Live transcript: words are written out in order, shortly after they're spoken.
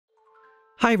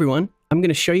Hi everyone, I'm going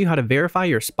to show you how to verify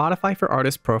your Spotify for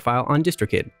Artists profile on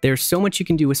DistroKid. There's so much you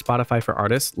can do with Spotify for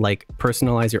Artists, like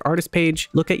personalize your artist page,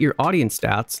 look at your audience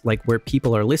stats, like where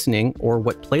people are listening or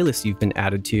what playlists you've been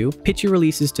added to, pitch your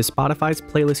releases to Spotify's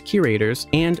playlist curators,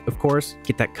 and of course,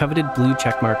 get that coveted blue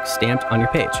checkmark stamped on your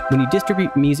page. When you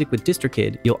distribute music with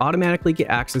DistroKid, you'll automatically get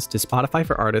access to Spotify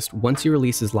for Artists once your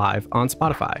release is live on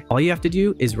Spotify. All you have to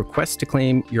do is request to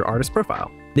claim your artist profile.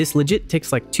 This legit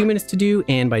takes like 2 minutes to do,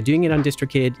 and by doing it on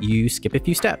DistroKid, you skip a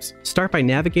few steps. Start by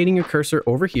navigating your cursor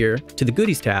over here to the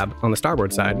Goodies tab on the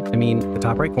starboard side, the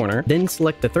top right corner, then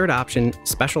select the third option,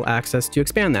 Special Access, to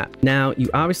expand that. Now, you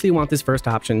obviously want this first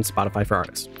option, Spotify for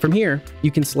Artists. From here,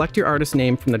 you can select your artist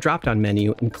name from the drop-down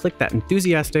menu and click that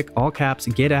enthusiastic, all caps,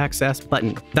 Get Access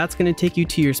button. That's going to take you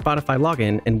to your Spotify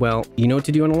login, and well, you know what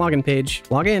to do on a login page.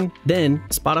 Log in. Then,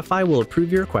 Spotify will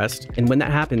approve your request, and when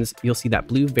that happens, you'll see that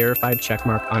blue verified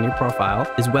checkmark on your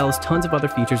profile, as well as tons of other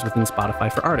features within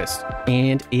Spotify for Artists.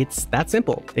 And it's that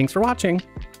simple. Thanks for watching.